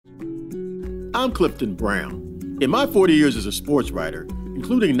I'm Clifton Brown. In my 40 years as a sports writer,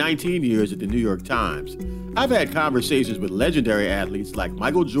 including 19 years at the New York Times, I've had conversations with legendary athletes like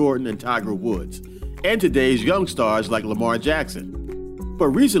Michael Jordan and Tiger Woods, and today's young stars like Lamar Jackson. But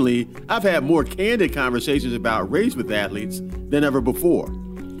recently, I've had more candid conversations about race with athletes than ever before.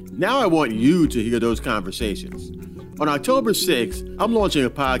 Now I want you to hear those conversations. On October 6th, I'm launching a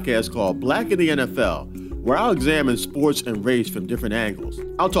podcast called Black in the NFL, where I'll examine sports and race from different angles.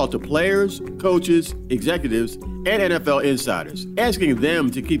 I'll talk to players, coaches, executives, and NFL insiders, asking them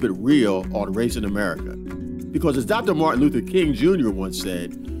to keep it real on race in America. Because as Dr. Martin Luther King Jr. once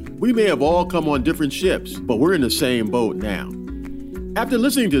said, we may have all come on different ships, but we're in the same boat now. After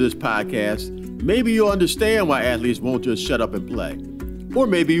listening to this podcast, maybe you'll understand why athletes won't just shut up and play. Or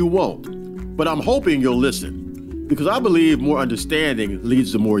maybe you won't. But I'm hoping you'll listen, because I believe more understanding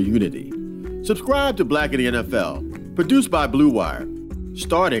leads to more unity. Subscribe to Black in the NFL, produced by Blue Wire,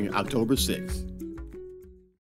 starting October 6th.